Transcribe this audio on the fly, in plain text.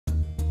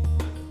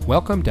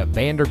Welcome to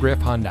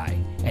Vandergriff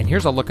Hyundai, and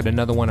here's a look at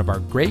another one of our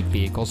great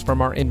vehicles from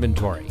our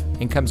inventory,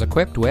 and comes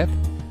equipped with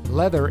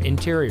leather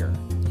interior,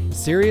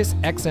 Sirius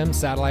XM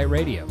satellite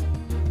radio,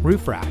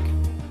 roof rack,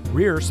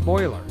 rear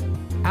spoiler,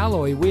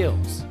 alloy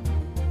wheels,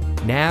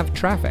 nav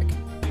traffic,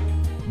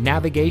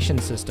 navigation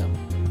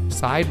system,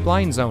 side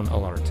blind zone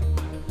alert,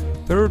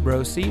 third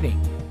row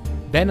seating,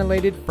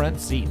 ventilated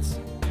front seats,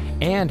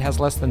 and has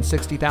less than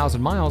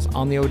 60,000 miles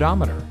on the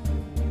odometer.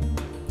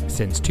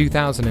 Since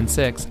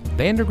 2006,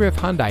 Vandergriff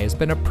Hyundai has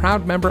been a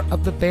proud member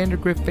of the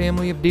Vandergriff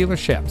family of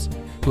dealerships,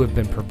 who have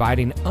been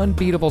providing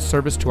unbeatable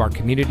service to our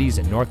communities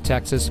in North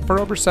Texas for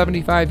over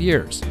 75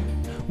 years.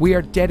 We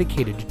are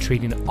dedicated to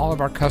treating all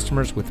of our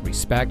customers with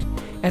respect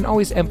and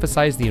always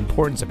emphasize the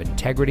importance of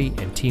integrity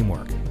and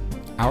teamwork.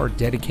 Our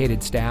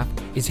dedicated staff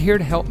is here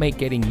to help make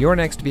getting your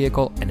next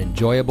vehicle an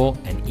enjoyable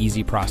and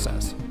easy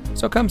process.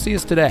 So come see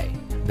us today.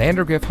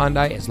 Vandergriff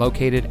Hyundai is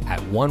located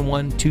at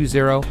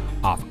 1120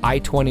 off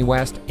I-20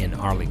 West in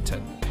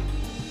Arlington.